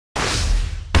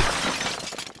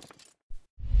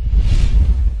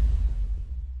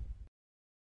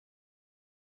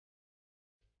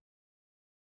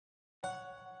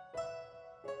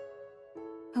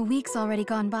A week's already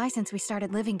gone by since we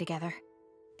started living together.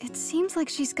 It seems like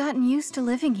she's gotten used to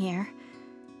living here,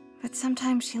 but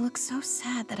sometimes she looks so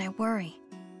sad that I worry.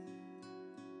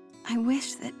 I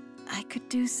wish that I could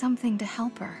do something to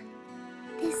help her.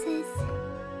 This is...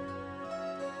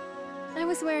 I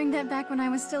was wearing that back when I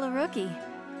was still a rookie.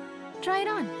 Try it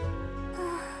on.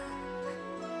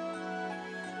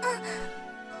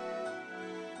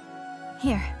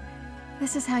 Here,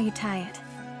 this is how you tie it.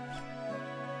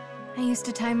 I used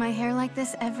to tie my hair like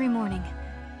this every morning.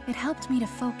 It helped me to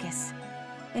focus.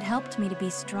 It helped me to be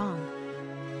strong.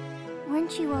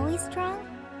 Weren't you always strong?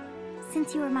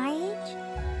 Since you were my age?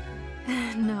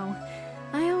 No.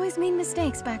 I always made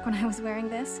mistakes back when I was wearing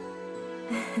this.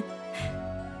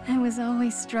 I was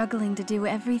always struggling to do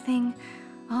everything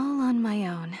all on my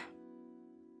own.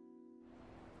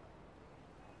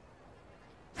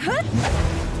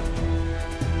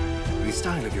 The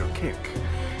style of your kick,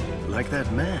 like that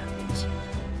man's.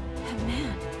 That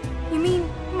man? You mean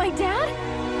my dad?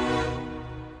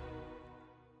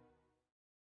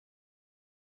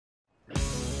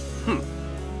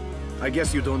 I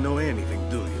guess you don't know anything,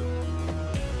 do you?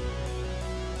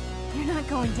 You're not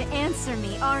going to answer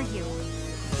me, are you?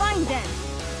 Fine then.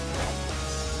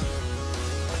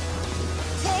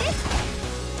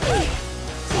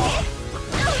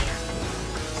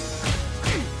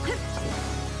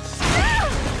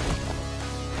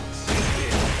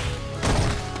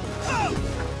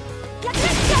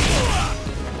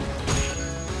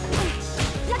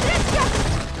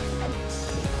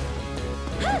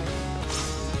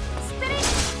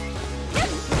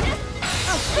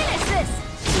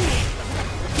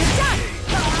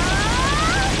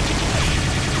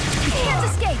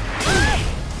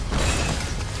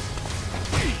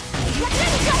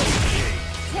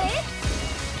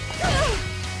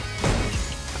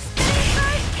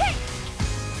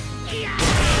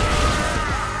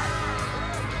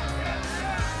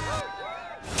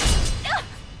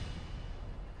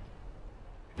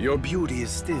 Your beauty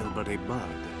is still but a bud.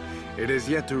 It has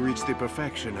yet to reach the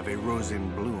perfection of a rose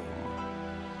in bloom.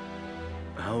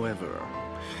 However,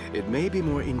 it may be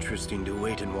more interesting to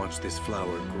wait and watch this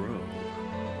flower grow.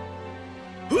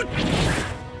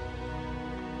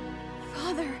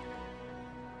 Father.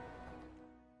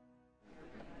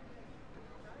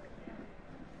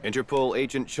 Interpol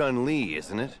Agent Chun Li,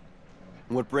 isn't it?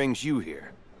 What brings you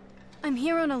here? I'm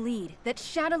here on a lead that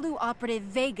Shadaloo operative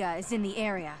Vega is in the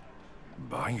area.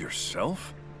 By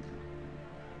yourself?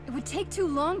 It would take too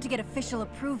long to get official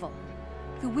approval.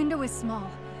 The window is small,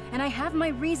 and I have my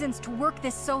reasons to work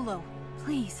this solo.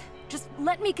 Please, just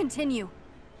let me continue.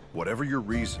 Whatever your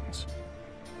reasons,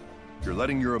 you're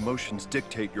letting your emotions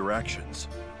dictate your actions.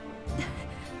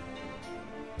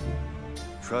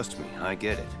 Trust me, I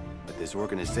get it. But this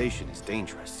organization is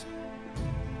dangerous.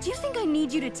 Do you think I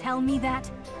need you to tell me that?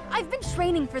 I've been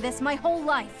training for this my whole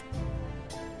life.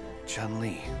 Chun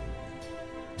Li.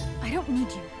 I don't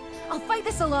need you. I'll fight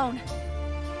this alone.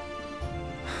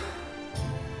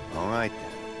 All right,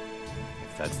 then.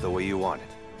 If that's the way you want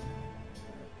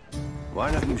it.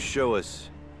 Why don't you show us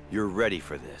you're ready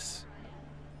for this?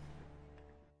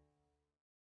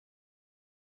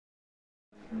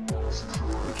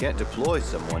 You can't deploy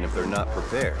someone if they're not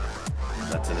prepared.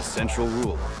 That's an essential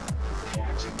rule.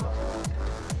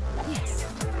 Yes.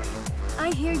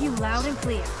 I hear you loud and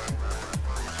clear.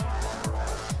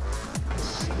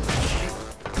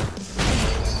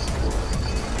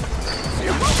 You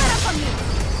won't let up on me!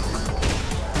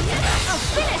 I'll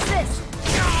finish this!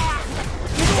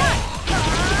 You're done!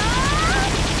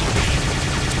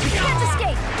 You can't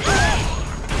escape!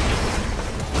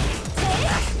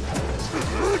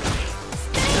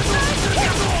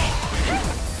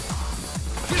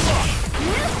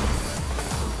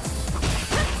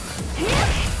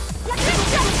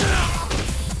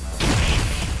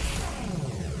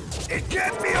 It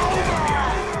can't be over!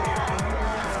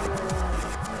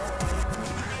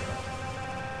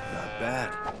 Not bad.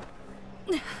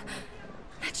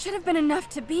 That should have been enough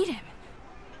to beat him.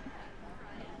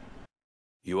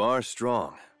 You are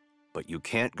strong, but you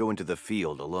can't go into the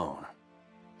field alone.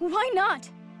 Why not?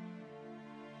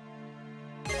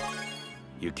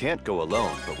 You can't go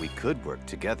alone, but we could work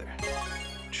together.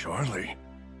 Charlie.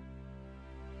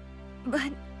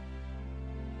 But...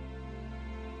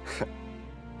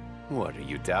 What, are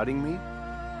you doubting me?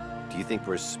 Do you think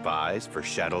we're spies for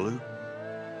Shadaloo?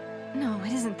 no,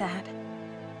 it isn't that.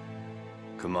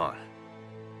 Come on.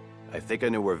 I think I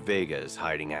know where Vega is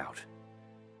hiding out.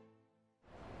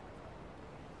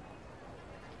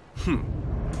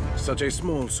 Such a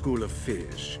small school of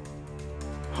fish.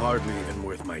 Hardly even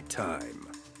worth my time.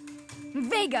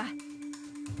 Vega!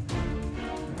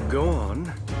 Go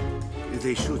on.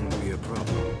 they shouldn't be a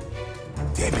problem.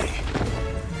 Debbie,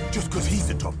 just because he's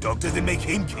the top dog doesn't make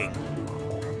him king.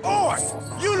 Oi!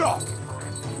 You lot!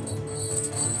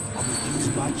 I'm gonna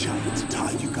use my giant to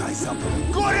tie you guys up.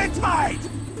 Got it tied!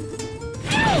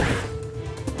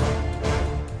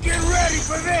 Get ready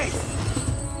for this!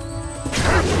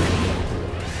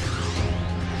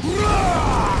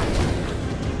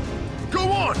 Go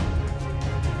on!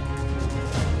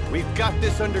 We've got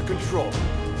this under control.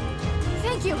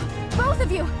 Thank you, both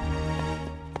of you!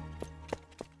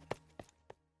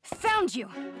 Found you!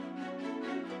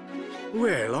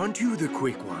 Well, aren't you the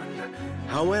quick one?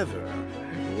 However,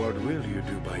 what will you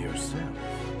do by yourself?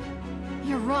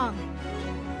 You're wrong.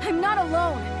 I'm not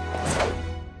alone!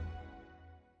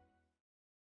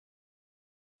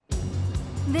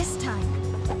 This time,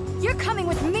 you're coming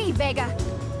with me, Vega!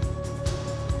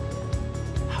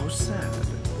 How sad.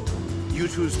 You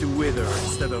choose to wither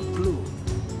instead of bloom.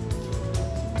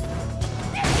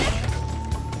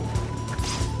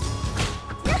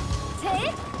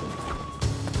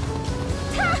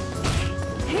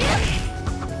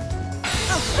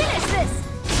 I'll finish this!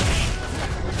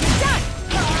 You're done!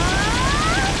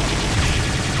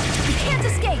 You can't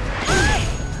escape!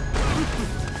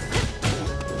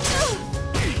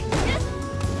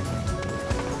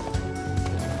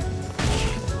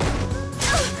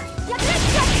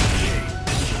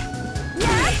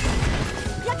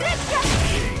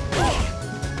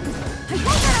 I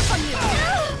won't let up on you!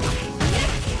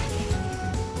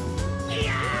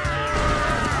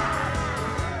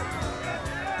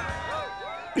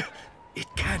 It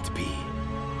can't be.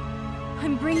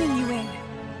 I'm bringing you in.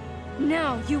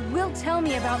 Now, you will tell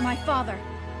me about my father.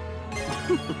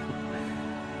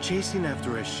 Chasing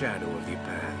after a shadow of the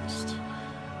past.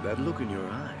 That look in your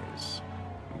eyes.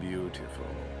 Beautiful.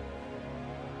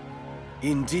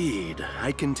 Indeed,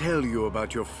 I can tell you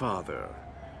about your father.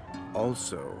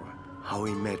 Also, how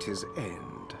he met his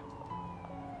end.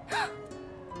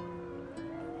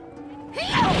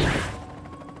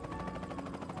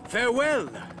 Farewell!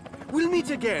 We'll meet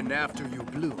again after you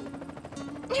bloom.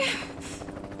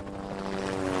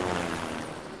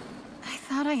 I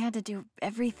thought I had to do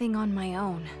everything on my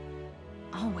own.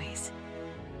 Always.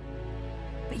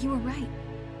 But you were right.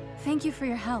 Thank you for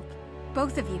your help.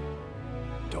 Both of you.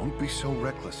 Don't be so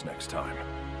reckless next time.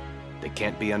 They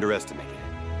can't be underestimated.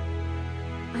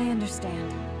 I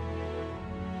understand.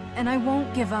 And I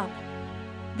won't give up.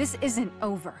 This isn't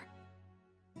over.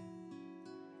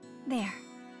 There.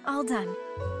 All done.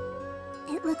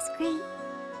 It looks great.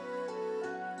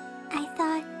 I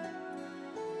thought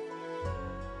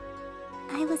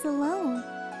I was alone.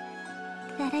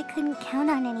 That I couldn't count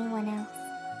on anyone else.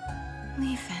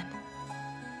 Lee Fin.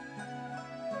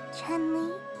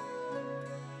 Chun-Li,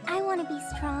 I want to be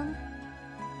strong.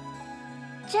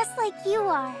 Just like you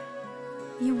are.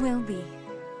 You will be.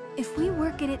 If we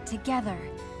work at it together,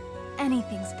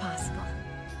 anything's possible.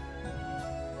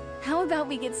 How about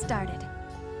we get started?